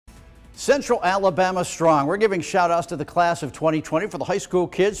Central Alabama strong. We're giving shout outs to the class of 2020 for the high school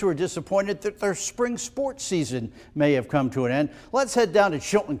kids who are disappointed that their spring sports season may have come to an end. Let's head down to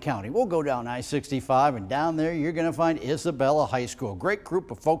Chilton County. We'll go down I-65, and down there you're going to find Isabella High School. Great group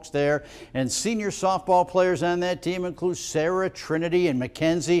of folks there, and senior softball players on that team include Sarah, Trinity, and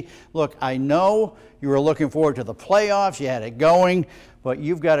Mackenzie. Look, I know you were looking forward to the playoffs. You had it going, but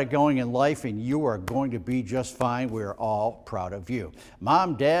you've got it going in life, and you are going to be just fine. We're all proud of you.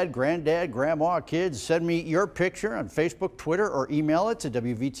 Mom, Dad, Granddad, Grandma, kids, send me your picture on Facebook, Twitter, or email it to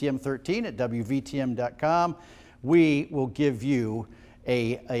WVTM13@WVTM.com. We will give you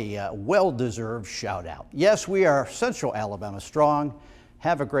a well-deserved shout-out. Yes, we are Central Alabama strong.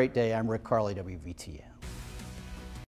 Have a great day. I'm Rick Carley, WVTM.